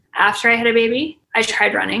after I had a baby, I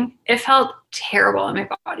tried running. It felt terrible in my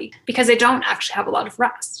body because I don't actually have a lot of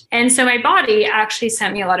rest. And so my body actually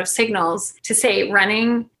sent me a lot of signals to say,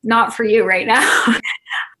 running, not for you right now.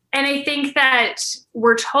 And I think that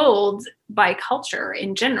we're told by culture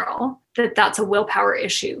in general that that's a willpower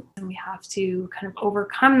issue. And we have to kind of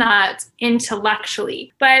overcome that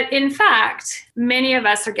intellectually. But in fact, many of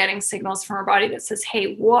us are getting signals from our body that says,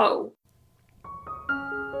 hey, whoa.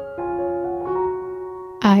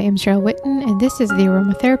 I am Cheryl Whitten, and this is The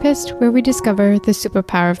Aromatherapist, where we discover the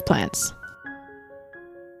superpower of plants.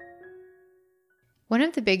 One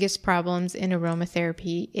of the biggest problems in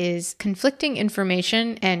aromatherapy is conflicting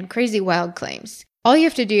information and crazy wild claims. All you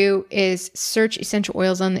have to do is search essential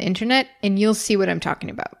oils on the internet and you'll see what I'm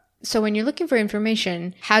talking about. So when you're looking for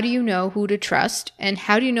information, how do you know who to trust and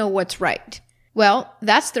how do you know what's right? Well,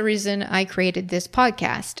 that's the reason I created this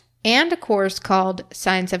podcast and a course called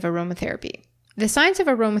Science of Aromatherapy. The Science of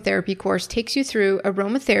Aromatherapy course takes you through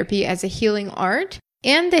aromatherapy as a healing art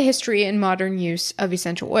and the history and modern use of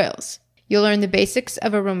essential oils. You'll learn the basics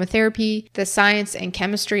of aromatherapy, the science and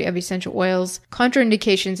chemistry of essential oils,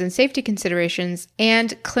 contraindications and safety considerations,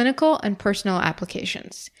 and clinical and personal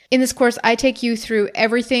applications. In this course, I take you through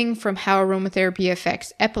everything from how aromatherapy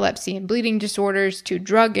affects epilepsy and bleeding disorders to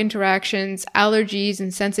drug interactions, allergies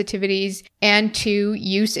and sensitivities, and to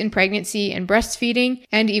use in pregnancy and breastfeeding,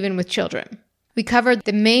 and even with children. We covered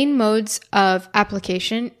the main modes of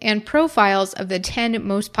application and profiles of the 10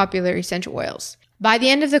 most popular essential oils. By the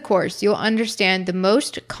end of the course, you'll understand the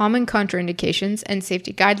most common contraindications and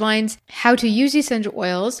safety guidelines, how to use essential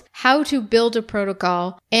oils, how to build a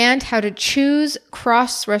protocol, and how to choose,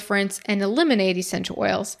 cross-reference, and eliminate essential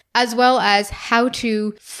oils, as well as how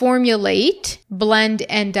to formulate, blend,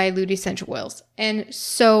 and dilute essential oils, and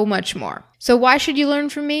so much more. So why should you learn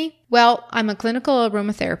from me? Well, I'm a clinical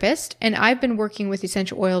aromatherapist, and I've been working with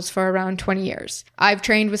essential oils for around 20 years. I've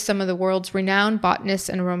trained with some of the world's renowned botanists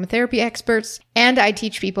and aromatherapy experts, and I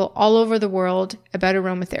teach people all over the world about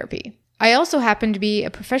aromatherapy. I also happen to be a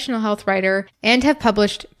professional health writer and have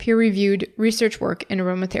published peer-reviewed research work in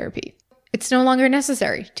aromatherapy. It's no longer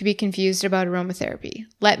necessary to be confused about aromatherapy.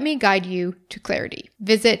 Let me guide you to clarity.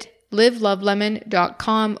 Visit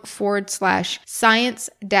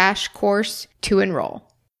livelovelemon.com/science-course to enroll.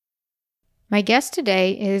 My guest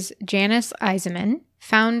today is Janis Isaman,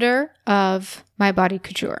 founder of My Body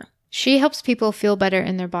Couture. She helps people feel better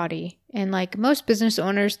in their body. And like most business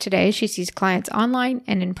owners today, she sees clients online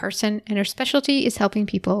and in person, and her specialty is helping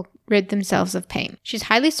people rid themselves of pain. She's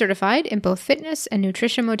highly certified in both fitness and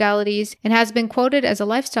nutrition modalities and has been quoted as a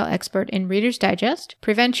lifestyle expert in Reader's Digest,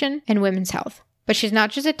 prevention, and women's health. But she's not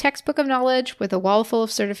just a textbook of knowledge with a wall full of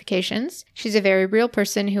certifications. She's a very real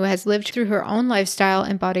person who has lived through her own lifestyle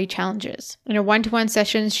and body challenges. In her one-to-one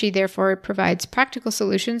sessions, she therefore provides practical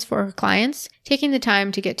solutions for her clients, taking the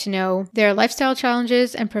time to get to know their lifestyle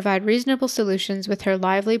challenges and provide reasonable solutions with her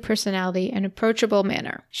lively personality and approachable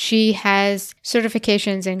manner. She has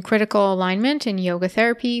certifications in critical alignment and yoga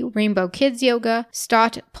therapy, Rainbow Kids Yoga,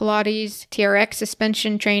 Stott Pilates, TRX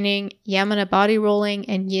suspension training, Yamana body rolling,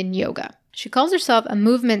 and Yin Yoga. She calls herself a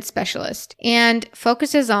movement specialist and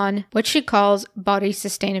focuses on what she calls body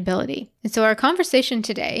sustainability. And so our conversation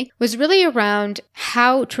today was really around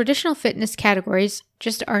how traditional fitness categories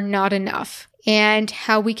just are not enough and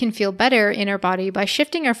how we can feel better in our body by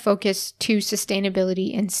shifting our focus to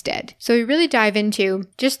sustainability instead. So we really dive into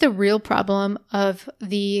just the real problem of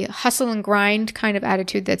the hustle and grind kind of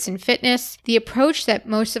attitude that's in fitness, the approach that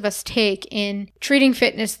most of us take in treating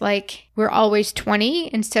fitness like we're always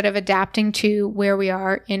 20 instead of adapting to where we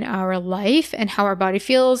are in our life and how our body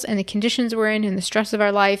feels and the conditions we're in and the stress of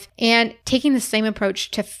our life, and taking the same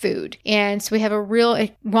approach to food. And so we have a real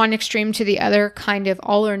one extreme to the other kind of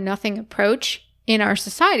all or nothing approach in our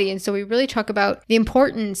society. And so we really talk about the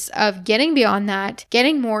importance of getting beyond that,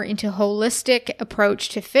 getting more into a holistic approach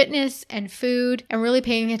to fitness and food, and really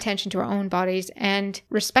paying attention to our own bodies and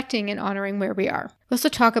respecting and honoring where we are. We also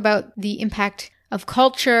talk about the impact of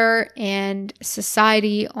culture and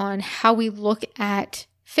society on how we look at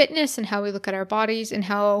fitness and how we look at our bodies and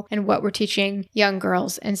what we're teaching young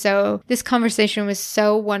girls. And so this conversation was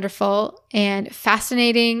so wonderful and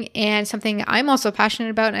fascinating and something I'm also passionate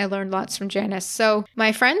about, and I learned lots from Janis. So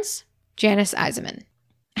my friends, Janis Isaman.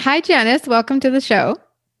 Hi, Janis. Welcome to the show.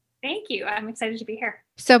 Thank you. I'm excited to be here.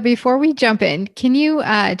 So before we jump in, can you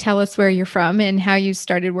tell us where you're from and how you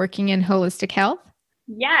started working in holistic health?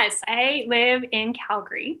 Yes, I live in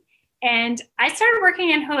Calgary, and I started working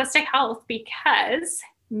in holistic health because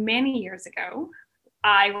many years ago,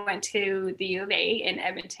 I went to the U of A in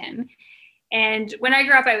Edmonton. And when I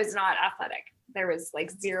grew up, I was not athletic. there was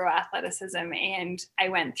like zero athleticism. And I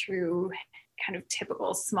went through kind of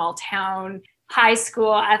typical small town high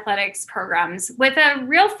school athletics programs with a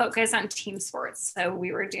real focus on team sports. So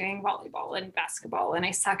we were doing volleyball and basketball, and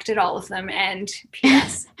I sucked at all of them, and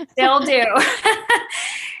PS still do.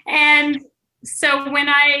 And so when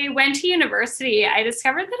I went to university, I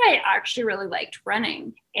discovered that I actually really liked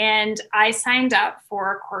running. And I signed up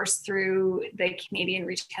for a course through the Canadian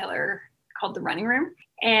retailer called the Running Room.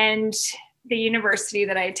 And the university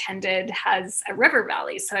that I attended has a river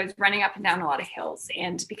valley. So I was running up and down a lot of hills.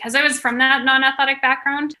 And because I was from that non-athletic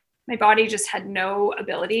background, my body just had no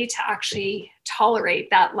ability to actually tolerate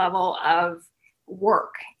that level of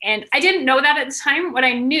work. And I didn't know that at the time. What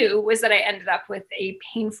I knew was that I ended up with a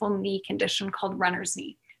painful knee condition called runner's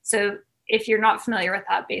knee. So if you're not familiar with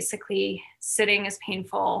that, basically sitting is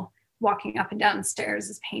painful, walking up and down stairs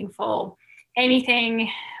is painful, anything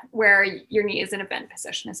where your knee is in a bent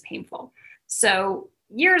position is painful. So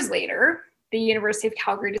years later, the University of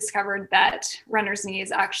Calgary discovered that runner's knee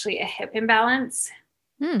is actually a hip imbalance.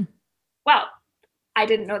 Well, I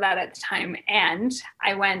didn't know that at the time. And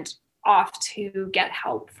I went off to get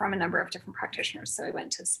help from a number of different practitioners. So I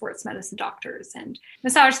went to sports medicine doctors and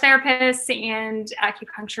massage therapists and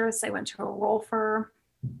acupuncturists. I went to a rolfer,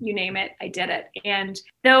 you name it, I did it. And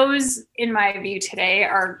those, in my view today,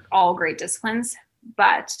 are all great disciplines,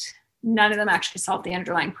 but none of them actually solve the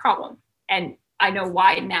underlying problem. And I know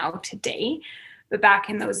why now today, but back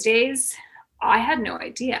in those days, I had no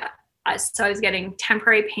idea. So I was getting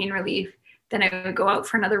temporary pain relief. Then I would go out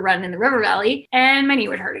for another run in the river valley and my knee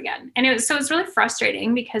would hurt again. And it was really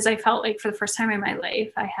frustrating because I felt like for the first time in my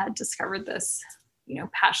life, I had discovered this,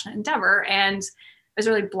 passionate endeavor, and I was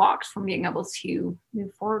really blocked from being able to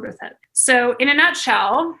move forward with it. So in a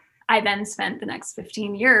nutshell, I then spent the next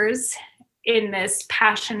 15 years in this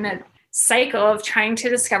passionate cycle of trying to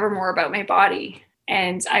discover more about my body.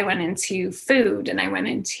 And I went into food, and I went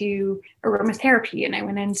into aromatherapy, and I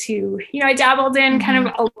went into, I dabbled in kind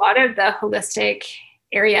of a lot of the holistic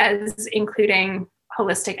areas, including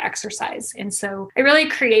holistic exercise. And so I really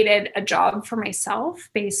created a job for myself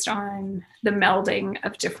based on the melding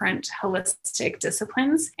of different holistic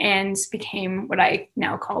disciplines, and became what I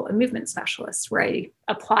now call a movement specialist, where I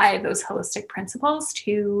apply those holistic principles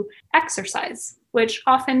to exercise, which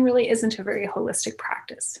often really isn't a very holistic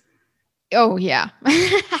practice. Oh yeah.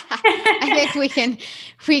 I think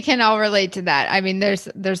we can all relate to that. I mean, there's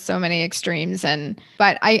so many extremes,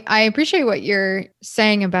 but I appreciate what you're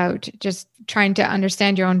saying about just trying to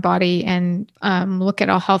understand your own body and look at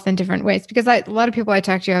all health in different ways, because a lot of people I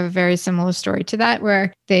talk to have a very similar story to that,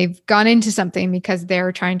 where they've gone into something because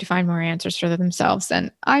they're trying to find more answers for themselves. And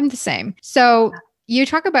I'm the same. So you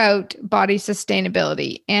talk about body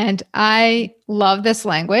sustainability, and I love this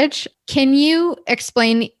language. Can you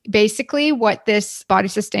explain basically what this body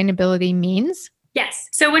sustainability means? Yes.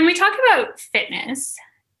 So when we talk about fitness,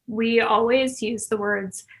 we always use the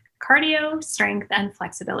words cardio, strength, and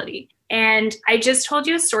flexibility. And I just told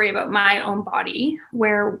you a story about my own body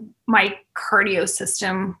where my cardio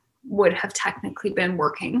system would have technically been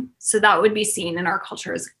working. So that would be seen in our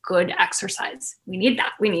culture as good exercise. We need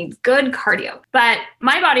that. We need good cardio. But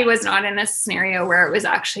my body was not in a scenario where it was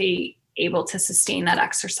actually able to sustain that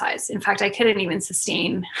exercise. In fact, I couldn't even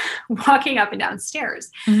sustain walking up and down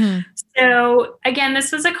stairs. So again,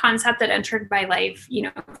 this was a concept that entered my life,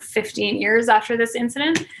 15 years after this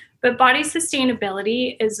incident. But body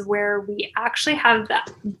sustainability is where we actually have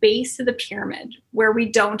that base of the pyramid, where we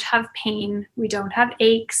don't have pain, we don't have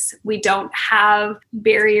aches, we don't have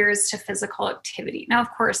barriers to physical activity. Now,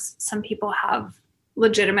 of course, some people have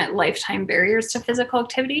legitimate lifetime barriers to physical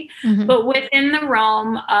activity, but within the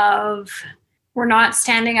realm of, we're not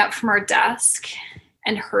standing up from our desk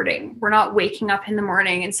and hurting. We're not waking up in the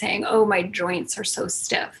morning and saying, oh, my joints are so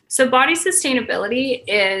stiff. So body sustainability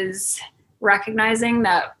is recognizing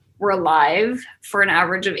that we're alive for an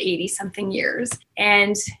average of 80 something years,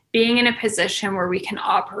 and being in a position where we can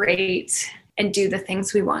operate and do the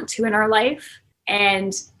things we want to in our life.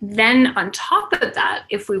 And then on top of that,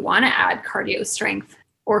 if we want to add cardio, strength,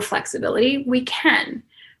 or flexibility, we can.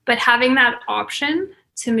 But having that option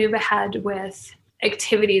to move ahead with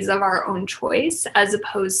activities of our own choice, as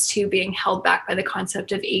opposed to being held back by the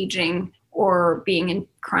concept of aging or being in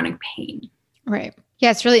chronic pain. Right. Yeah,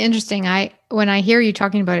 it's really interesting. When I hear you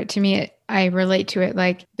talking about it, to me, I relate to it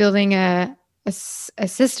like building a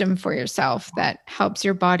system for yourself that helps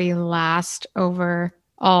your body last over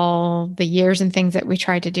all the years and things that we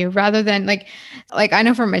try to do, rather than like I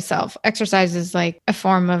know for myself, exercise is like a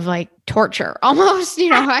form of like torture almost,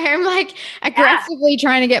 I am like aggressively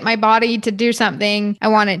trying to get my body to do something I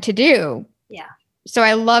want it to do. Yeah. So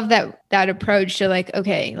I love that approach to like,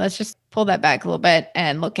 okay, let's just pull that back a little bit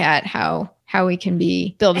and look at how we can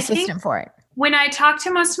build a system for it. When I talk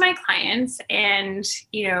to most of my clients, and,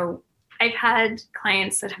 I've had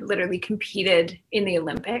clients that have literally competed in the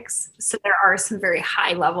Olympics. So there are some very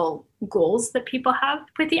high level goals that people have.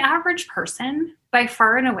 But the average person, by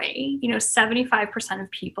far and away, 75%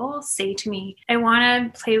 of people say to me, I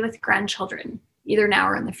want to play with grandchildren, either now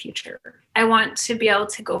or in the future. I want to be able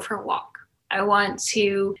to go for a walk. I want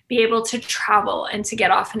to be able to travel and to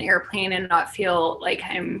get off an airplane and not feel like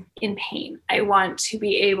I'm in pain. I want to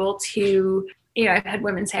be able to, I've had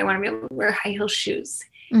women say, I want to be able to wear high heel shoes.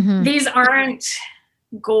 Mm-hmm. These aren't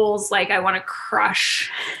goals like I want to crush,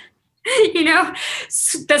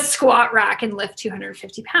 the squat rack and lift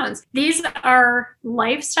 250 pounds. These are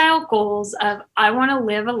lifestyle goals of I want to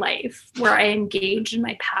live a life where I engage in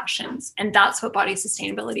my passions. And that's what body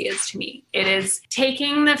sustainability is to me. It is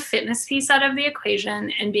taking the fitness piece out of the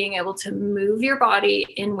equation and being able to move your body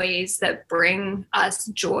in ways that bring us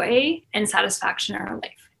joy and satisfaction in our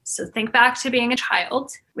life. So think back to being a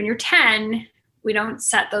child. When you're 10, we don't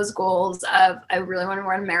set those goals of, I really want to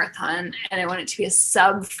run a marathon and I want it to be a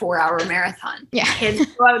sub 4-hour marathon. Yeah. Kids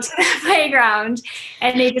go out to the playground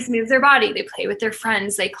and they just move their body. They play with their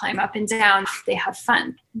friends. They climb up and down. They have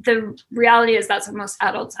fun. The reality is that's what most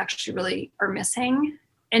adults actually really are missing.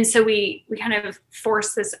 And so we kind of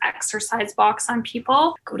force this exercise box on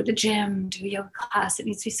people. Go to the gym, do a yoga class. It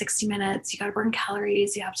needs to be 60 minutes. You got to burn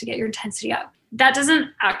calories. You have to get your intensity up. That doesn't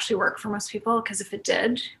actually work for most people, because if it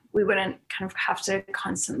did, we wouldn't kind of have to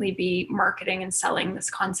constantly be marketing and selling this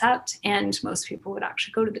concept, and most people would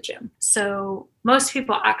actually go to the gym. So most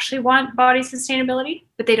people actually want body sustainability,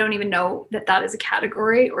 but they don't even know that that is a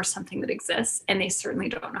category or something that exists, and they certainly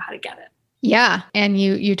don't know how to get it. Yeah. And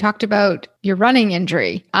you talked about your running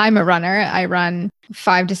injury. I'm a runner. I run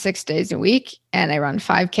 5 to 6 days a week, and I run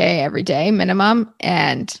 5K every day minimum.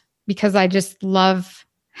 And because I just love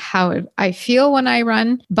how I feel when I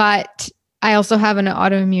run, but I also have an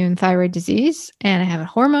autoimmune thyroid disease and I have a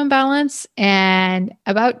hormone balance. And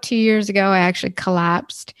about 2 years ago, I actually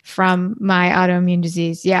collapsed from my autoimmune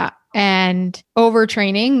disease. Yeah. And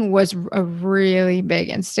overtraining was a really big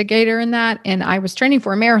instigator in that. And I was training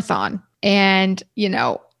for a marathon. And,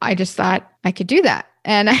 I just thought I could do that.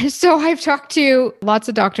 And so I've talked to lots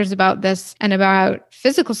of doctors about this and about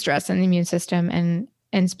physical stress in the immune system. And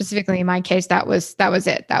specifically in my case, that was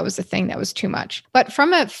it. That was the thing that was too much. But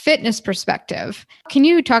from a fitness perspective, can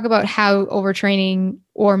you talk about how overtraining,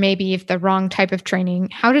 or maybe if the wrong type of training,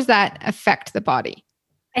 how does that affect the body?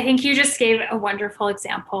 I think you just gave a wonderful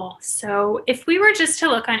example. So if we were just to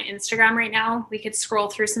look on Instagram right now, we could scroll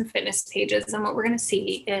through some fitness pages, and what we're going to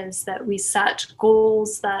see is that we set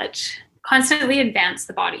goals that constantly advance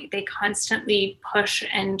the body. They constantly push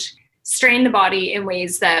and strain the body in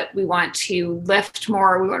ways that we want to lift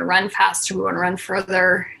more, we want to run faster, we want to run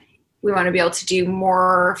further, we want to be able to do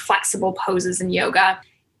more flexible poses in yoga.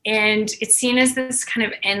 And it's seen as this kind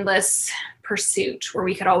of endless pursuit where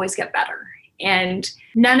we could always get better. And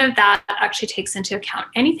none of that actually takes into account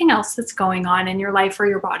anything else that's going on in your life or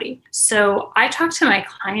your body. So I talk to my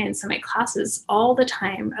clients in my classes all the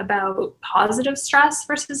time about positive stress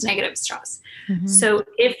versus negative stress. Mm-hmm. So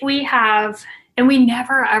if we have, and we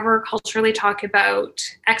never ever culturally talk about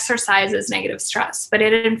exercise as negative stress, but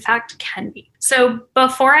it in fact can be. So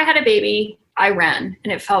before I had a baby, I ran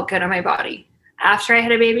and it felt good on my body. After I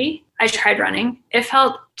had a baby, I tried running. It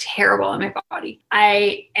felt terrible on my body.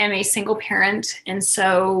 I am a single parent, and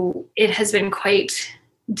so it has been quite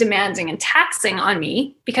demanding and taxing on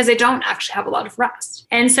me because I don't actually have a lot of rest.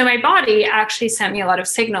 And so my body actually sent me a lot of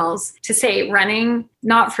signals to say, running,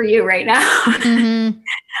 not for you right now. Mm-hmm.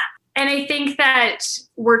 And I think that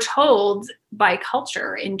we're told by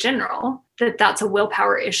culture in general that that's a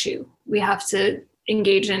willpower issue. We have to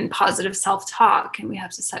engage in positive self-talk, and we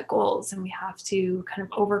have to set goals, and we have to kind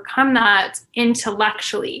of overcome that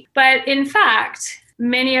intellectually. But in fact,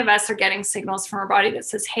 many of us are getting signals from our body that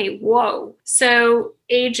says, hey, whoa. So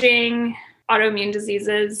aging, autoimmune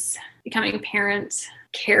diseases, becoming a parent,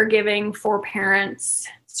 caregiving for parents,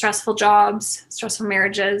 stressful jobs, stressful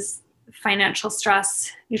marriages, financial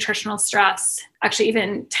stress, nutritional stress, actually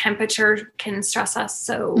even temperature can stress us.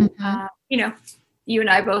 So, you and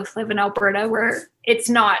I both live in Alberta, where it's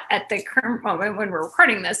not at the current moment when we're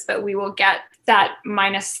recording this, but we will get that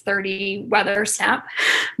minus 30 weather snap,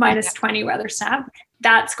 minus 20 weather snap.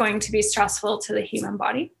 That's going to be stressful to the human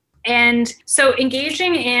body. And so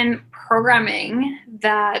engaging in programming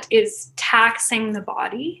that is taxing the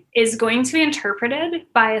body is going to be interpreted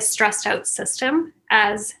by a stressed out system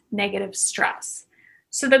as negative stress.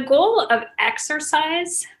 So the goal of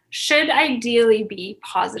exercise should ideally be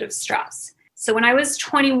positive stress. So when I was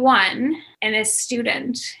 21 and a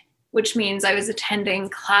student, which means I was attending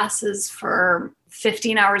classes for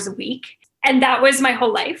 15 hours a week, and that was my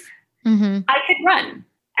whole life, I could run.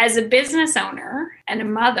 As a business owner and a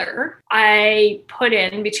mother, I put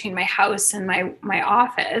in between my house and my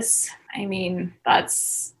office. I mean,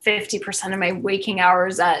 that's 50% of my waking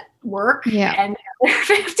hours at work and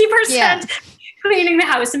 50% cleaning the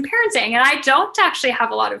house and parenting. And I don't actually have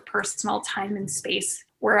a lot of personal time and space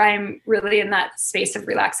where I'm really in that space of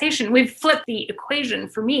relaxation. We've flipped the equation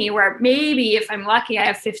for me, where maybe if I'm lucky, I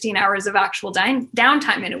have 15 hours of actual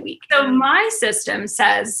downtime in a week. So my system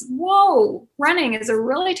says, whoa, running is a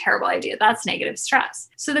really terrible idea. That's negative stress.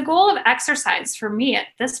 So the goal of exercise for me at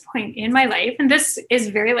this point in my life, and this is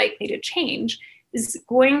very likely to change, is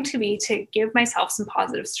going to be to give myself some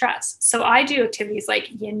positive stress. So I do activities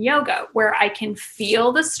like yin yoga, where I can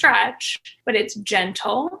feel the stretch, but it's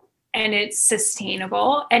gentle and it's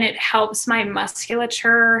sustainable, and it helps my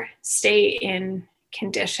musculature stay in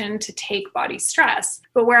condition to take body stress,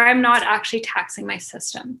 but where I'm not actually taxing my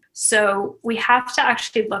system. So we have to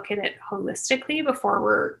actually look at it holistically before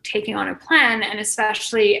we're taking on a plan, and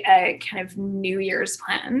especially a kind of New Year's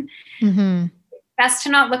plan. Best to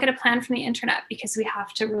not look at a plan from the internet, because we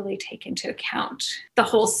have to really take into account the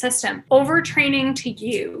whole system. Overtraining to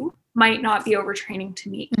you might not be overtraining to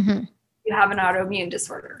me. You have an autoimmune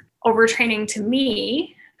disorder. Overtraining to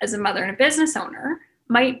me as a mother and a business owner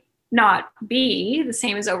might not be the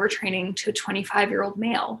same as overtraining to a 25-year-old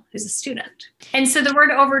male who's a student. And so the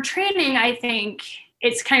word overtraining, I think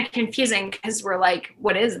it's kind of confusing, because we're like,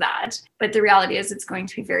 what is that? But the reality is it's going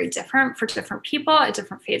to be very different for different people at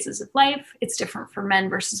different phases of life. It's different for men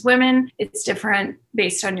versus women. It's different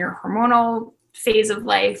based on your hormonal phase of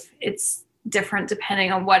life. It's different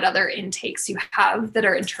depending on what other intakes you have that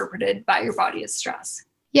are interpreted by your body as stress.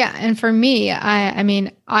 Yeah. And for me,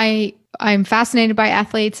 I'm fascinated by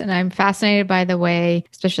athletes, and I'm fascinated by the way,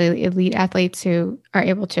 especially elite athletes who are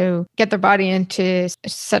able to get their body into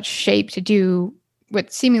such shape to do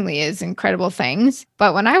what seemingly is incredible things.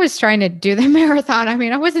 But when I was trying to do the marathon,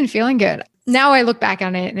 I wasn't feeling good. Now I look back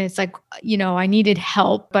on it and it's like, I needed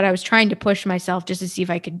help, but I was trying to push myself just to see if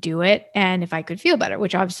I could do it and if I could feel better,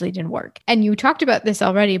 which obviously didn't work. And you talked about this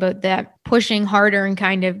already, about that pushing harder and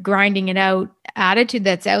kind of grinding it out attitude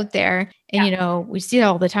that's out there. And, we see it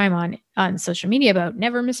all the time on social media about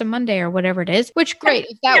never miss a Monday or whatever it is, which great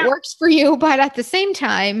if that works for you. But at the same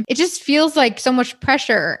time, it just feels like so much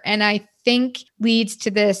pressure. And I think leads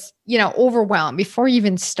to this, overwhelm before you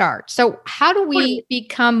even start. So how do we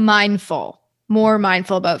become more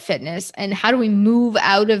mindful about fitness? And how do we move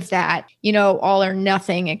out of that, all or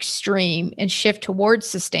nothing extreme and shift towards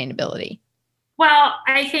sustainability? Well,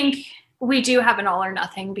 I think we do have an all or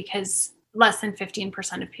nothing, because less than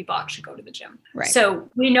 15% of people actually go to the gym. Right. So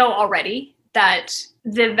we know already that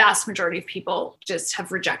the vast majority of people just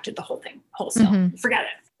have rejected the whole thing wholesale. Forget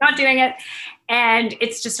it. Not doing it. And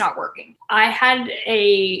it's just not working. I had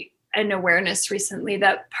an awareness recently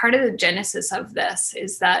that part of the genesis of this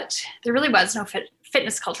is that there really was no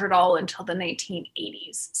fitness culture at all until the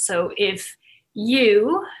 1980s. So if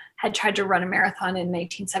you had tried to run a marathon in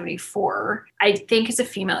 1974, I think as a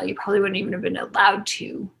female, you probably wouldn't even have been allowed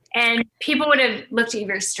to. And people would have looked at you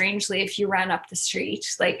very strangely if you ran up the street,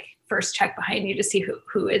 like first check behind you to see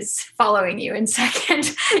who is following you. And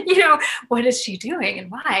second, what is she doing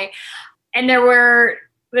and why? And there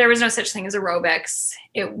was no such thing as aerobics.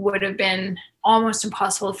 It would have been almost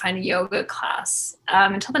impossible to find a yoga class.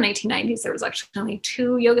 Until the 1990s, there was actually only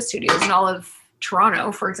 2 yoga studios in all of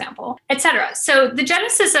Toronto, for example, etc. So the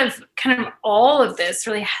genesis of kind of all of this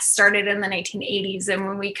really started in the 1980s. And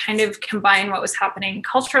when we kind of combine what was happening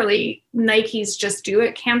culturally, Nike's Just Do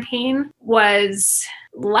It campaign was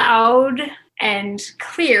loud and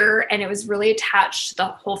clear, and it was really attached to the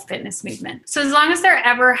whole fitness movement. So as long as there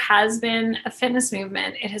ever has been a fitness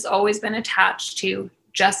movement, it has always been attached to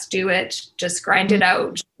just do it, just grind it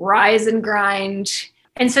out, rise and grind.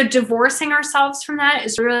 And so divorcing ourselves from that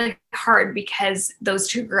is really hard, because those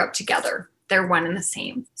two grew up together. They're one and the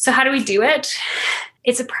same. So how do we do it?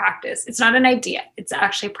 It's a practice. It's not an idea. It's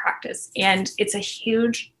actually a practice. And it's a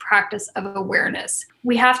huge practice of awareness.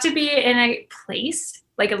 We have to be in a place,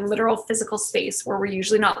 like a literal physical space, where we're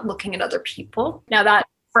usually not looking at other people. Now that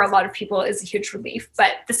for a lot of people is a huge relief.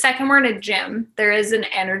 But the second we're in a gym, there is an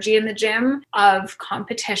energy in the gym of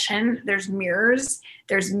competition. There's mirrors,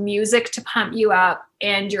 there's music to pump you up,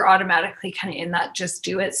 and you're automatically kind of in that just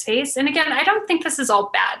do it space. And again, I don't think this is all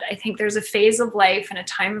bad. I think there's a phase of life and a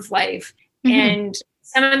time of life. And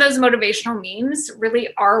some of those motivational memes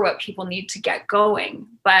really are what people need to get going.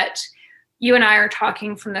 But you and I are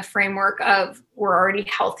talking from the framework of we're already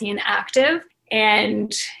healthy and active,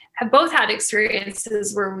 and have both had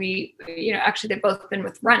experiences where we, actually they've both been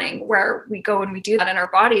with running, where we go and we do that and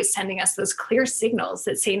our body is sending us those clear signals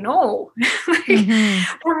that say, no,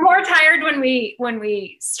 we're more tired when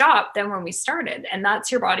we stop than when we started. And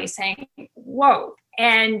that's your body saying, whoa.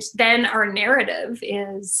 And then our narrative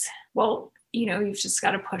is, well, you've just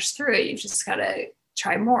got to push through it. You've just got to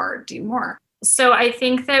try more, do more. So I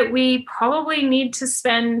think that we probably need to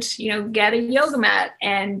spend, get a yoga mat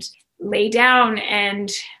and lay down,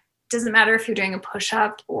 and doesn't matter if you're doing a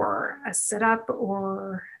push-up or a sit-up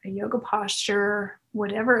or a yoga posture,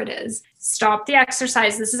 whatever it is, stop the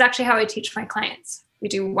exercise. This is actually how I teach my clients. We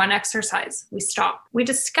do one exercise, we stop, we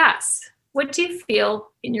discuss. What do you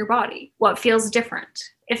feel in your body? What feels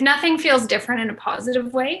different? If nothing feels different in a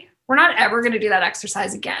positive way, we're not ever going to do that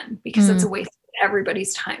exercise again, because it's a waste of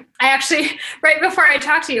everybody's time. I actually, right before I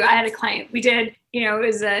talked to you, I had a client. We did, it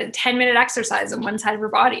was a 10-minute exercise on one side of her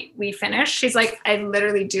body. We finished. She's like, I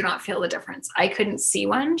literally do not feel the difference. I couldn't see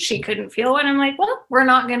one. She couldn't feel one. I'm like, well, we're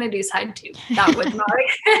not going to do side two. That was not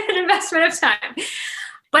an investment of time.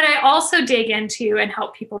 But I also dig into and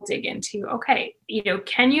help people dig into, okay,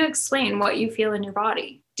 can you explain what you feel in your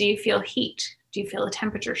body? Do you feel heat? Do you feel a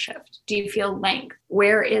temperature shift? Do you feel length?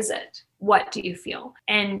 Where is it? What do you feel?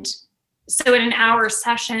 And so in an hour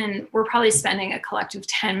session, we're probably spending a collective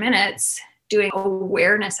 10 minutes doing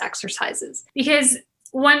awareness exercises, because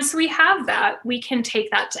once we have that, we can take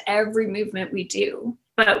that to every movement we do,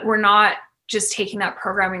 but we're not just taking that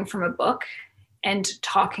programming from a book and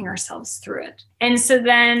talking ourselves through it. And so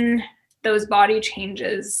then those body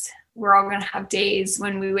changes, we're all going to have days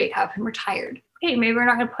when we wake up and we're tired. Okay, maybe we're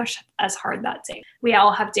not going to push as hard that day. We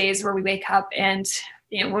all have days where we wake up and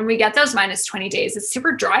when we get those minus 20 days, it's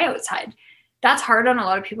super dry outside. That's hard on a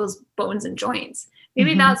lot of people's bones and joints.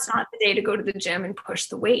 Maybe that's not the day to go to the gym and push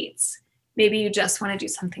the weights. Maybe you just want to do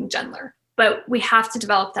something gentler. But we have to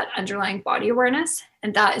develop that underlying body awareness,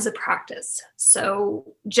 and that is a practice.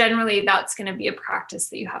 So generally, that's going to be a practice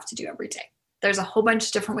that you have to do every day. There's a whole bunch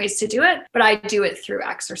of different ways to do it, but I do it through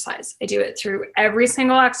exercise. I do it through every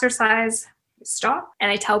single exercise. Stop, and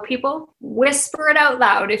I tell people, whisper it out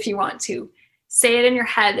loud if you want to. Say it in your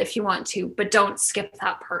head if you want to, but don't skip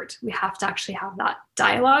that part. We have to actually have that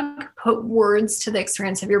dialogue, put words to the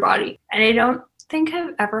experience of your body. And I don't think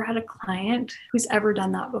I've ever had a client who's ever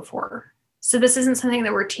done that before. So this isn't something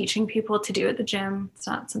that we're teaching people to do at the gym. It's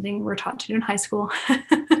not something we're taught to do in high school.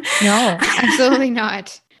 No, absolutely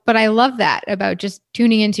not. But I love that about just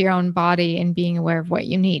tuning into your own body and being aware of what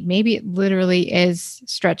you need. Maybe it literally is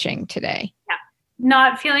stretching today. Yeah.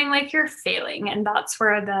 Not feeling like you're failing. And that's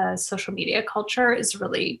where the social media culture is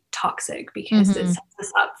really toxic, because it sets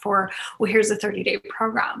us up for, well, here's a 30-day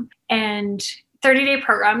program. And 30-day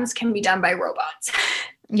programs can be done by robots.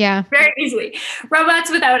 Yeah. Very easily. Robots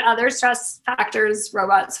without other stress factors,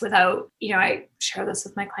 robots without, I share this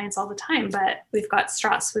with my clients all the time, but we've got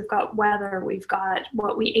stress, we've got weather, we've got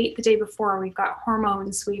what we ate the day before, we've got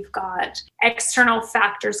hormones, we've got external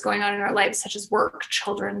factors going on in our lives, such as work,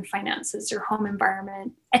 children, finances, your home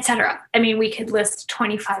environment, etc. I mean, we could list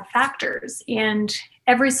 25 factors, and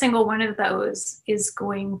every single one of those is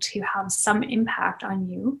going to have some impact on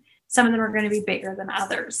you. Some of them are going to be bigger than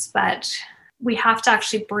others, but we have to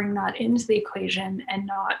actually bring that into the equation and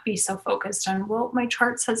not be so focused on, well, my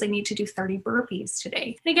chart says I need to do 30 burpees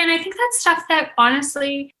today. And again, I think that's stuff that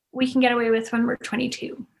honestly we can get away with when we're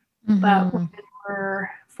 22. But when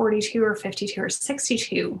we're 42 or 52 or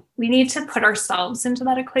 62, we need to put ourselves into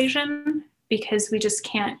that equation, because we just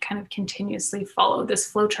can't kind of continuously follow this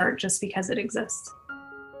flow chart just because it exists.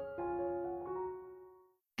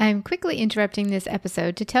 I'm quickly interrupting this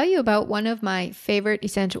episode to tell you about one of my favorite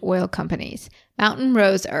essential oil companies, Mountain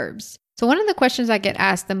Rose Herbs. So one of the questions I get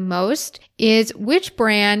asked the most is, which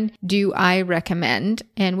brand do I recommend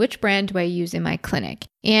and which brand do I use in my clinic?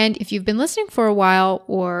 And if you've been listening for a while,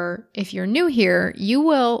 or if you're new here, you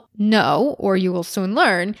will know, or you will soon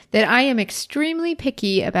learn, that I am extremely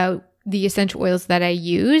picky about the essential oils that I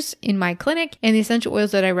use in my clinic and the essential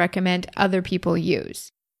oils that I recommend other people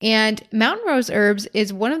use. And Mountain Rose Herbs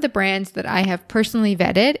is one of the brands that I have personally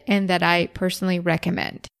vetted and that I personally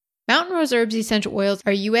recommend. Mountain Rose Herbs essential oils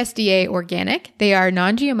are USDA organic. They are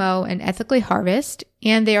non-GMO and ethically harvested.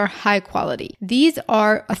 and they are high quality. These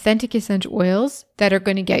are authentic essential oils that are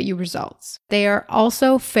going to get you results. They are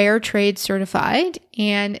also fair trade certified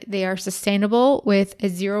and they are sustainable with a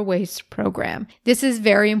zero waste program. This is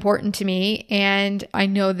very important to me and I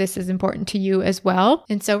know this is important to you as well.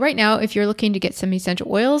 And so right now, if you're looking to get some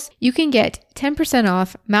essential oils, you can get 10%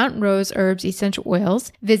 off Mountain Rose Herbs essential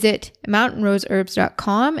oils. Visit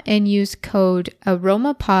mountainroseherbs.com and use code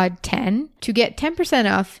AromaPod10 to get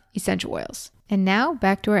 10% off essential oils. And now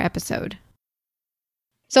back to our episode.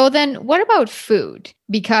 So then what about food?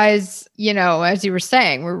 Because, as you were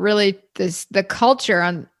saying, we're really the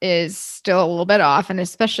culture is still a little bit off, and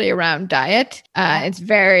especially around diet, it's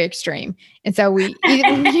very extreme. And so we're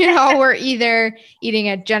either eating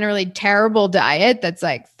a generally terrible diet that's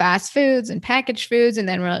like fast foods and packaged foods, and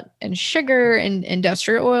then and sugar and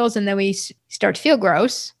industrial oils. And then we start to feel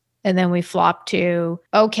gross. And then we flop to,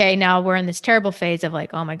 okay, now we're in this terrible phase of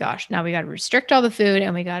like, oh my gosh, now we got to restrict all the food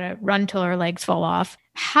and we got to run till our legs fall off.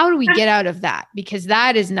 How do we get out of that? Because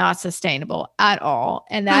that is not sustainable at all.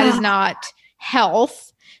 And that is not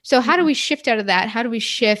health. So how do we shift out of that? How do we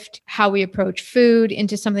shift how we approach food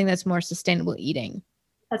into something that's more sustainable eating?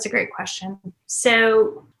 That's a great question.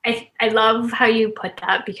 So I love how you put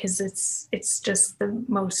that because it's just the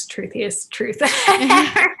most truthiest truth.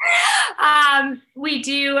 We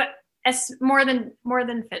do more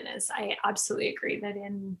than fitness. I absolutely agree that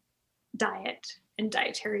in diet and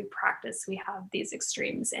dietary practice, we have these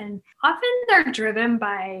extremes, and often they're driven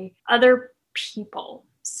by other people.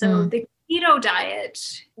 So the keto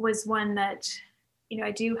diet was one that,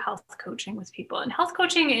 I do health coaching with people, and health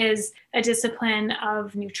coaching is a discipline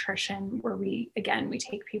of nutrition where we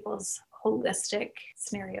take people's holistic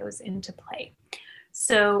scenarios into play.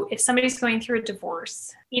 So if somebody's going through a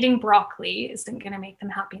divorce, eating broccoli isn't going to make them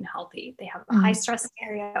happy and healthy. They have a high stress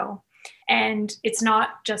scenario, and it's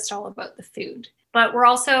not just all about the food. But we're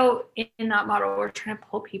also in that model, we're trying to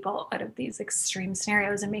pull people out of these extreme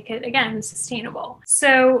scenarios and make it, again, sustainable.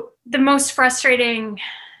 So the most frustrating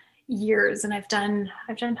years, and I've done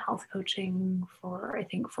health coaching for I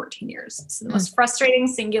think 14 years. So the most frustrating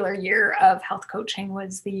singular year of health coaching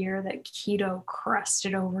was the year that keto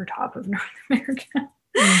crested over top of North America.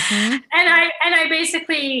 And I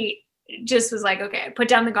basically just was like, okay, I put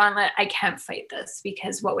down the gauntlet. I can't fight this,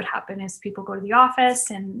 because what would happen is people go to the office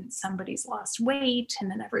and somebody's lost weight, and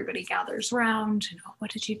then everybody gathers around and, oh,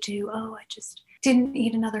 what did you do? Oh, I just didn't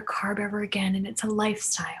eat another carb ever again, and it's a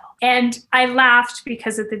lifestyle. And I laughed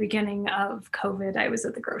because at the beginning of COVID, I was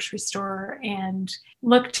at the grocery store and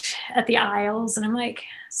looked at the aisles, and I'm like,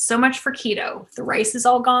 so much for keto. The rice is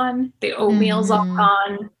all gone. The oatmeal's all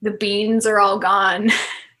gone. The beans are all gone.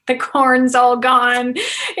 The corn's all gone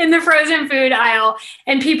in the frozen food aisle,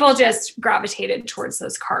 and people just gravitated towards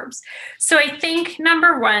those carbs. So I think,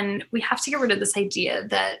 number one, we have to get rid of this idea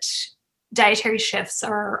that dietary shifts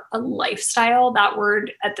are a lifestyle. That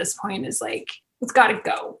word at this point is like, it's got to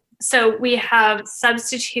go. So we have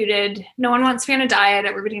substituted, no one wants to be on a diet.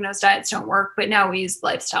 Everybody knows diets don't work, but now we use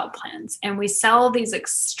lifestyle plans, and we sell these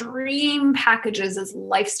extreme packages as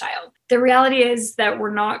lifestyle. The reality is that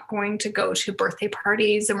we're not going to go to birthday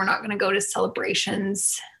parties, and we're not going to go to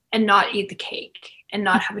celebrations and not eat the cake and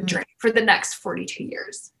not have a drink for the next 42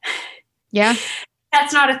 years. Yeah.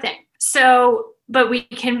 That's not a thing. So, but we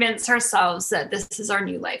convince ourselves that this is our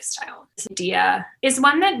new lifestyle. This idea is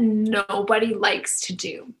one that nobody likes to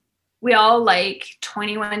do. We all like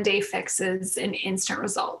 21-day fixes and instant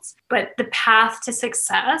results, but the path to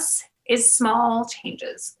success is small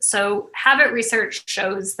changes. So habit research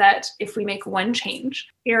shows that if we make one change,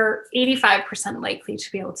 you're 85% likely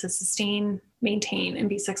to be able to sustain, maintain, and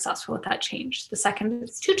be successful with that change. The second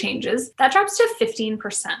is 2 changes, that drops to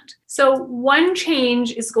 15%. So one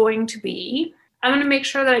change is going to be, I'm going to make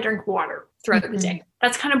sure that I drink water throughout the day.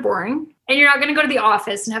 That's kind of boring. And you're not going to go to the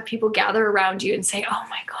office and have people gather around you and say, oh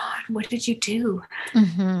my God, what did you do?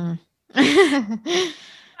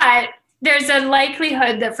 But there's a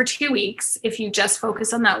likelihood that for 2 weeks, if you just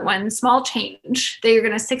focus on that one small change, that you're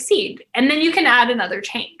going to succeed. And then you can add another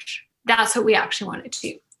change. That's what we actually want to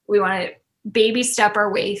do. We want to baby step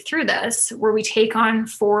our way through this, where we take on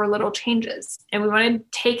 4 little changes, and we want to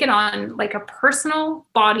take it on like a personal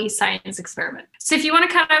body science experiment. So if you want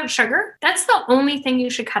to cut out sugar, that's the only thing you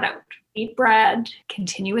should cut out. Eat bread,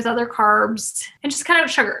 continue with other carbs, and just cut out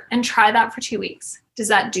sugar and try that for 2 weeks. Does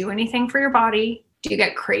that do anything for your body? Do you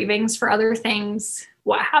get cravings for other things?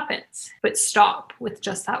 What happens? But stop with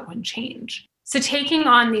just that one change. So taking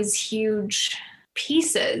on these huge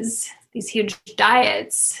pieces, these huge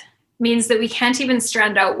diets, means that we can't even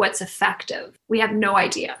strand out what's effective. We have no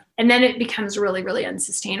idea. And then it becomes really, really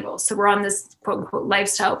unsustainable. So we're on this quote unquote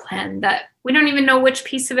lifestyle plan that we don't even know which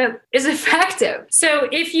piece of it is effective. So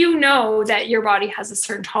if you know that your body has a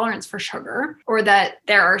certain tolerance for sugar, or that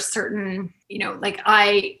there are certain, like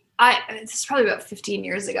this is probably about 15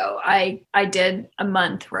 years ago, I did a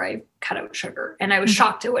month where I cut out sugar, and I was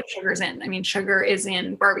shocked at what sugar's in. I mean, sugar is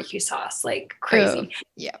in barbecue sauce like crazy.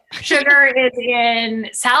 Yeah. Sugar is in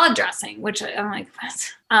salad dressing, which I'm like,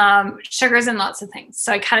 what? Sugar's in lots of things.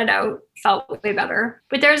 So I cut it out, felt way better.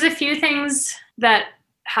 But there's a few things that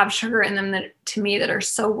have sugar in them that, to me, that are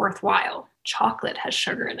so worthwhile. Chocolate has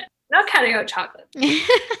sugar in it. Not cutting out chocolate.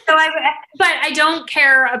 But I don't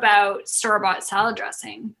care about store-bought salad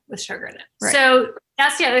dressing with sugar in it. Right. So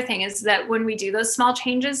that's the other thing, is that when we do those small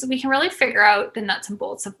changes, we can really figure out the nuts and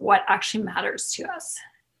bolts of what actually matters to us.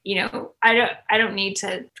 I don't need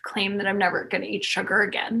to claim that I'm never going to eat sugar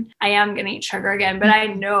again. I am going to eat sugar again, but I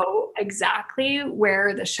know exactly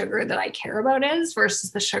where the sugar that I care about is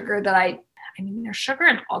versus the sugar that I mean, there's sugar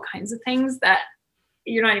in all kinds of things that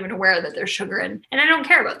you're not even aware that there's sugar in. And I don't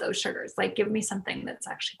care about those sugars. Like, give me something that's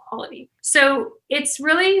actually quality. So it's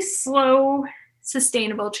really slow,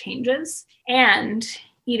 sustainable changes and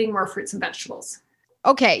eating more fruits and vegetables.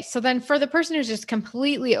 Okay. So then for the person who's just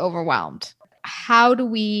completely overwhelmed, how do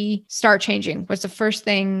we start changing? What's the first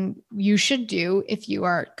thing you should do if you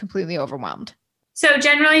are completely overwhelmed? So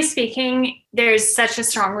generally speaking, there's such a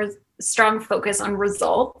strong focus on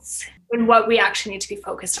results. And what we actually need to be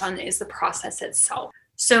focused on is the process itself.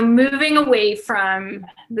 So moving away from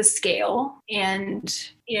the scale,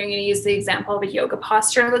 and I'm going to use the example of a yoga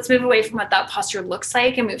posture. Let's move away from what that posture looks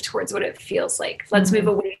like and move towards what it feels like. Let's move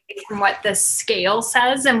away from what the scale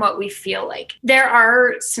says and what we feel like. There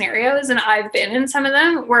are scenarios, and I've been in some of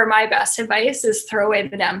them, where my best advice is throw away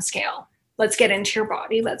the damn scale. Let's get into your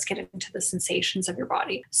body. Let's get into the sensations of your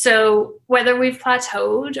body. So whether we've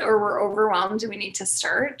plateaued or we're overwhelmed and we need to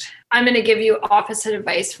start, I'm going to give you opposite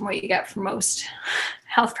advice from what you get from most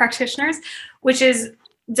health practitioners, which is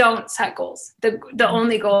don't set goals. The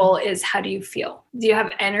only goal is, how do you feel? Do you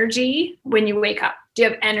have energy when you wake up? Do you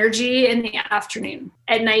have energy in the afternoon?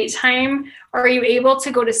 At nighttime, are you able to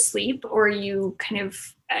go to sleep, or are you kind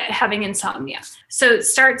of having insomnia? So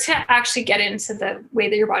start to actually get into the way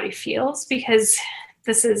that your body feels, because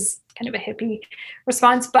this is kind of a hippie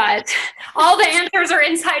response, but all the answers are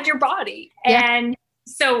inside your body. Yeah. And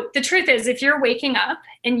so the truth is, if you're waking up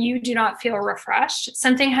and you do not feel refreshed,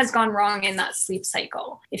 something has gone wrong in that sleep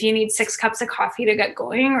cycle. If you need 6 cups of coffee to get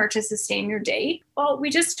going or to sustain your day, well, we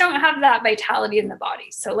just don't have that vitality in the body.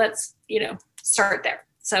 So let's, start there.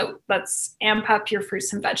 So let's amp up your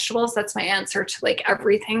fruits and vegetables. That's my answer to like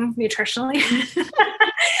everything nutritionally.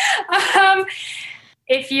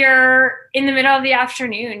 If you're in the middle of the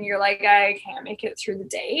afternoon, you're like, I can't make it through the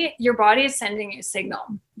day. Your body is sending you a signal.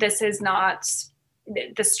 This is not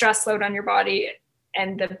the stress load on your body,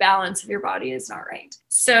 and the balance of your body is not right.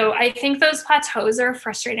 So I think those plateaus are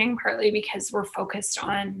frustrating, partly because we're focused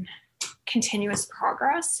on continuous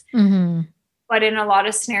progress. Mm-hmm. But in a lot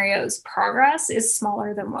of scenarios, progress is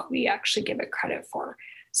smaller than what we actually give it credit for.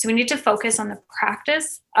 So we need to focus on the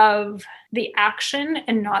practice of the action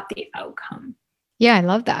and not the outcome. Yeah, I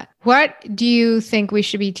love that. What do you think we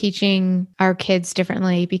should be teaching our kids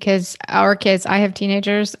differently? Because our kids, I have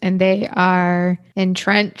teenagers, and they are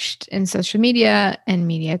entrenched in social media and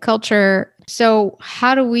media culture. So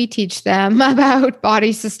how do we teach them about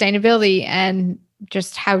body sustainability and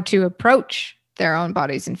just how to approach their own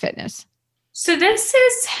bodies and fitness? So this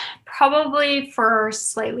is probably for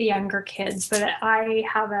slightly younger kids, but I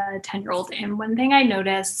have a 10-year-old. And one thing I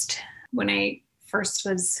noticed when I first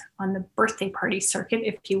was on the birthday party circuit,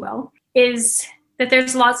 if you will, is that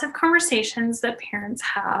there's lots of conversations that parents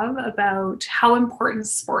have about how important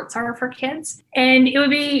sports are for kids. And it would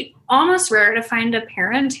be almost rare to find a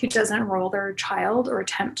parent who doesn't enroll their child or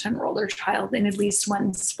attempt to enroll their child in at least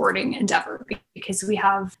one sporting endeavor, because we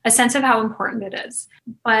have a sense of how important it is.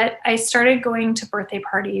 But I started going to birthday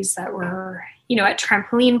parties that were, at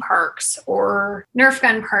trampoline parks or Nerf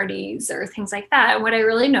gun parties or things like that. And what I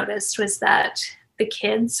really noticed was that the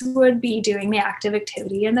kids would be doing the active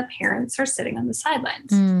activity and the parents are sitting on the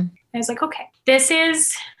sidelines. And I was like, okay, this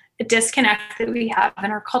is a disconnect that we have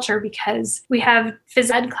in our culture, because we have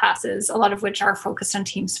phys ed classes, a lot of which are focused on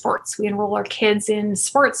team sports. We enroll our kids in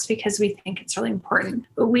sports because we think it's really important.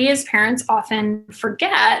 But we as parents often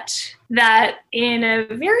forget that in a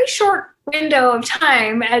very short window of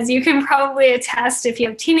time, as you can probably attest if you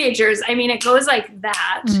have teenagers, it goes like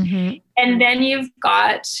that. Mm-hmm. And then you've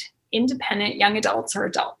got independent young adults or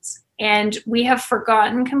adults. And we have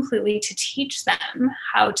forgotten completely to teach them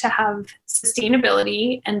how to have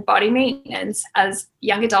sustainability and body maintenance as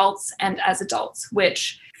young adults and as adults,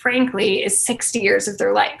 which frankly is 60 years of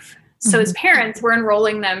their life. So as parents, we're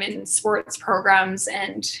enrolling them in sports programs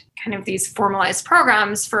and kind of these formalized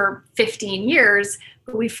programs for 15 years,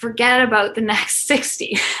 but we forget about the next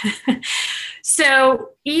 60. So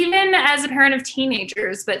even as a parent of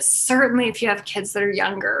teenagers, but certainly if you have kids that are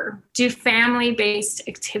younger, do family-based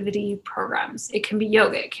activity programs. It can be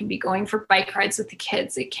yoga. It can be going for bike rides with the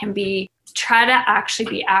kids. It can be try to actually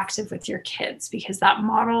be active with your kids, because that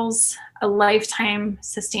models a lifetime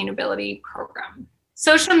sustainability program.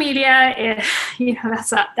 Social media,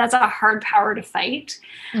 that's a hard power to fight.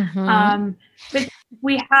 But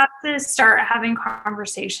we have to start having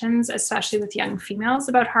conversations, especially with young females,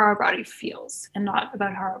 about how our body feels and not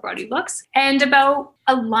about how our body looks, and about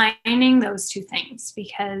aligning those two things.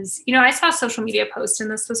 Because, I saw a social media post, and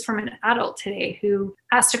this was from an adult today, who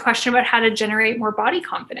asked a question about how to generate more body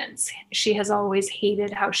confidence. She has always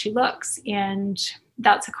hated how she looks. And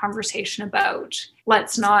that's a conversation about,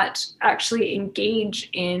 let's not actually engage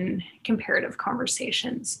in comparative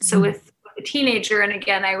conversations. So with a teenager, and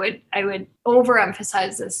again, I would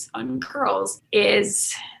overemphasize this on girls,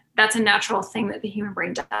 is that's a natural thing that the human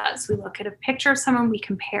brain does. We look at a picture of someone, we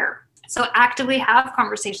compare. So actively have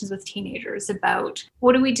conversations with teenagers about,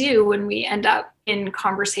 what do we do when we end up in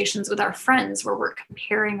conversations with our friends where we're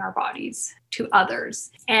comparing our bodies to others?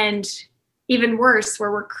 And even worse,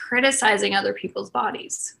 where we're criticizing other people's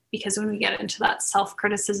bodies. Because when we get into that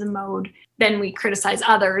self-criticism mode, then we criticize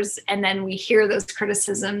others, and then we hear those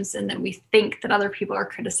criticisms, and then we think that other people are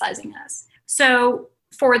criticizing us. So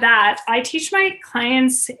for that, I teach my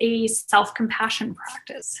clients a self-compassion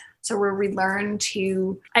practice. So where we learn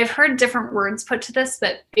to, I've heard different words put to this,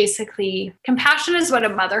 but basically compassion is what a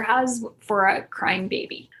mother has for a crying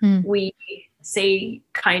baby. We say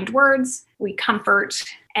kind words, we comfort.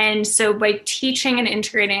 And so by teaching and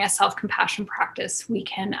integrating a self-compassion practice, we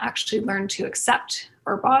can actually learn to accept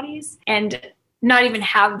our bodies and not even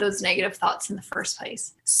have those negative thoughts in the first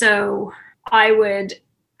place. So I would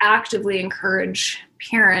actively encourage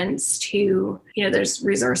parents to, there's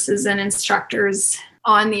resources and instructors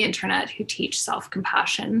on the internet who teach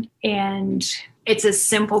self-compassion, and it's a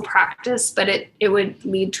simple practice, but it would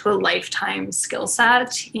lead to a lifetime skill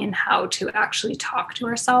set in how to actually talk to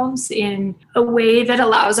ourselves in a way that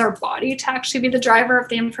allows our body to actually be the driver of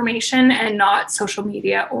the information and not social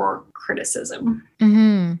media or criticism.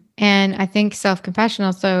 And I think self-compassion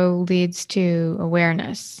also leads to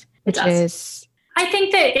awareness, which is... I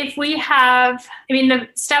think that if we have, the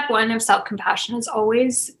step one of self-compassion is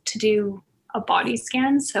always to do a body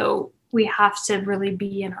scan. So we have to really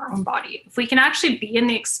be in our own body. If we can actually be in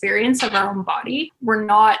the experience of our own body, we're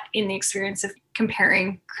not in the experience of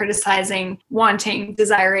comparing, criticizing, wanting,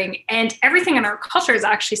 desiring, and everything in our culture is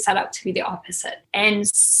actually set up to be the opposite. And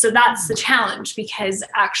so that's the challenge, because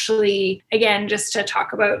actually, again, just to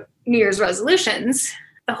talk about New Year's resolutions,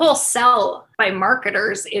 the whole sell by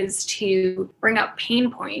marketers is to bring up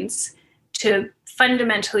pain points to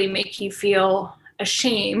fundamentally make you feel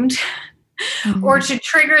ashamed or to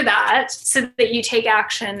trigger that so that you take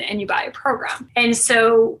action and you buy a program. And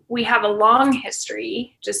so we have a long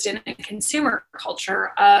history just in a consumer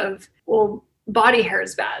culture of, well, body hair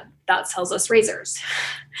is bad. That sells us razors.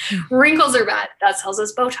 Wrinkles are bad. That sells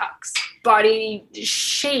us Botox. Body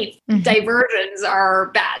shape diversions are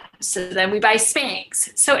bad. So then we buy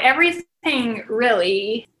Spanx. So everything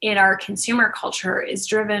really in our consumer culture is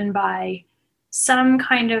driven by some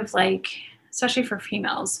kind of especially for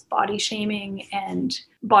females, body shaming and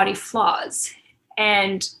body flaws.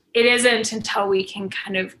 And it isn't until we can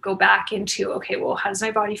kind of go back into, okay, well, how does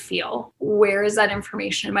my body feel? Where is that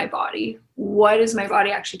information in my body? What is my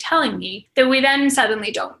body actually telling me? That we then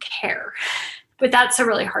suddenly don't care. But that's a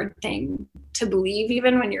really hard thing to believe,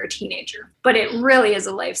 even when you're a teenager. But it really is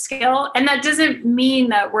a life skill. And that doesn't mean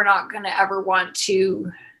that we're not going to ever want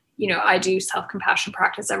to, I do self-compassion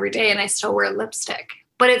practice every day and I still wear lipstick.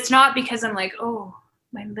 But it's not because I'm like, oh,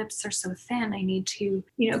 my lips are so thin, I need to,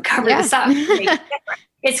 cover this up.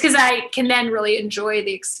 It's because I can then really enjoy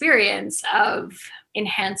the experience of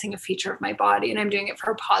enhancing a feature of my body. And I'm doing it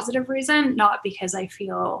for a positive reason, not because I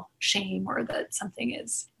feel shame or that something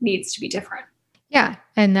needs to be different. Yeah.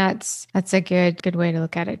 And that's a good way to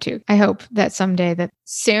look at it too. I hope that someday that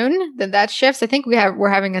shifts. I think we're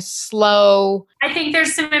having a slow. I think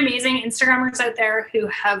there's some amazing Instagrammers out there who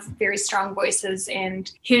have very strong voices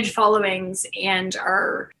and huge followings and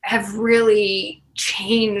have really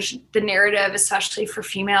change the narrative, especially for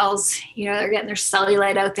females. They're getting their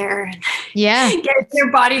cellulite out there and getting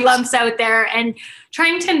their body lumps out there, and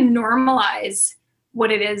trying to normalize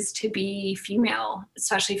what it is to be female,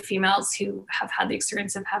 especially females who have had the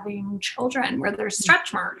experience of having children, where there's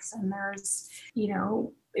stretch marks and there's,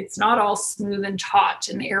 it's not all smooth and taut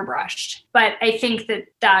and airbrushed. But I think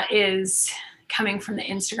that is coming from the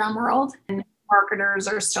Instagram world, and marketers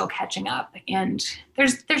are still catching up, and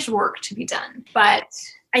there's work to be done. But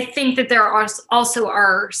I think that there are also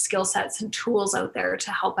skill sets and tools out there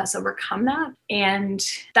to help us overcome that. And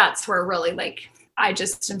that's where really, like, I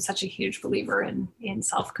just am such a huge believer in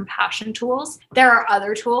self-compassion tools. There are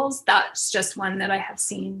other tools. That's just one that I have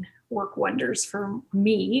seen work wonders for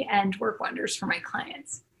me and work wonders for my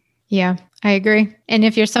clients. Yeah, I agree. And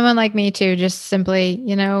if you're someone like me too, just simply,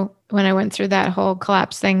 when I went through that whole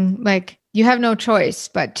collapse thing, like, you have no choice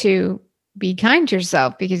but to be kind to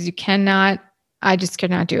yourself, because I just could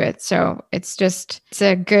not do it. So it's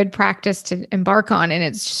a good practice to embark on. And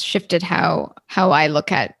it's shifted how I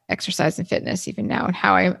look at exercise and fitness even now, and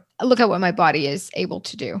how I look at what my body is able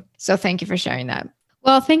to do. So thank you for sharing that.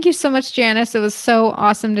 Well, thank you so much, Janis. It was so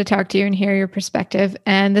awesome to talk to you and hear your perspective.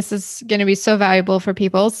 And this is going to be so valuable for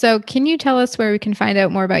people. So can you tell us where we can find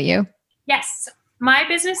out more about you? Yes. My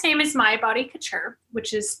business name is My Body Couture,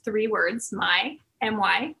 which is 3 words, my,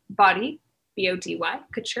 M-Y, body, B-O-D-Y,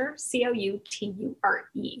 couture,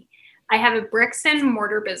 C-O-U-T-U-R-E. I have a bricks and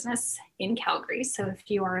mortar business in Calgary. So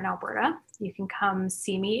if you are in Alberta, you can come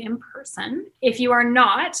see me in person. If you are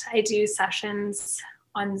not, I do sessions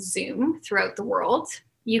on Zoom throughout the world.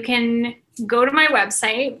 You can go to my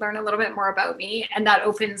website, learn a little bit more about me, and that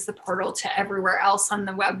opens the portal to everywhere else on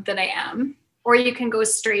the web that I am. Or you can go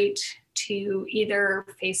straight to either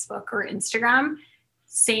Facebook or Instagram,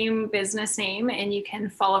 same business name, and you can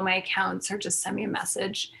follow my accounts or just send me a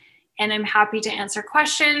message. And I'm happy to answer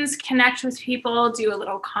questions, connect with people, do a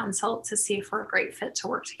little consult to see if we're a great fit to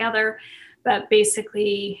work together. But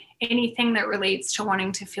basically, anything that relates to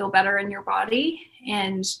wanting to feel better in your body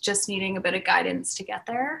and just needing a bit of guidance to get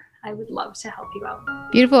there, I would love to help you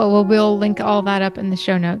out. Beautiful. Well, we'll link all that up in the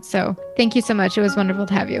show notes. So thank you so much. It was wonderful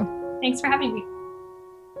to have you. Thanks for having me.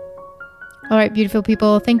 All right, beautiful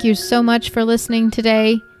people. Thank you so much for listening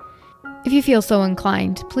today. If you feel so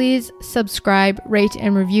inclined, please subscribe, rate,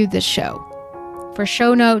 and review this show. For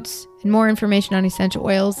show notes and more information on essential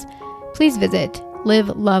oils, please visit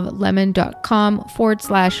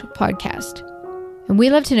livelovelemon.com/podcast. And we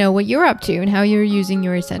love to know what you're up to and how you're using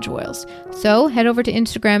your essential oils. So head over to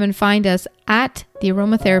Instagram and find us at the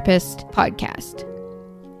Aromatherapist Podcast.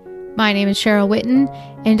 My name is Cheryl Whitten,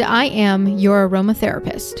 and I am your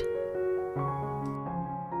aromatherapist.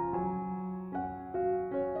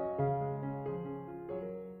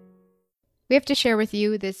 We have to share with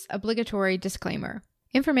you this obligatory disclaimer.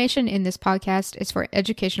 Information in this podcast is for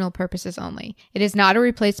educational purposes only. It is not a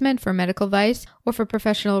replacement for medical advice or for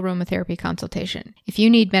professional aromatherapy consultation. If you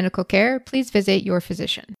need medical care, please visit your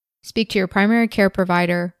physician. Speak to your primary care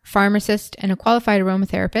provider, pharmacist, and a qualified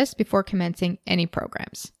aromatherapist before commencing any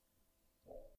programs.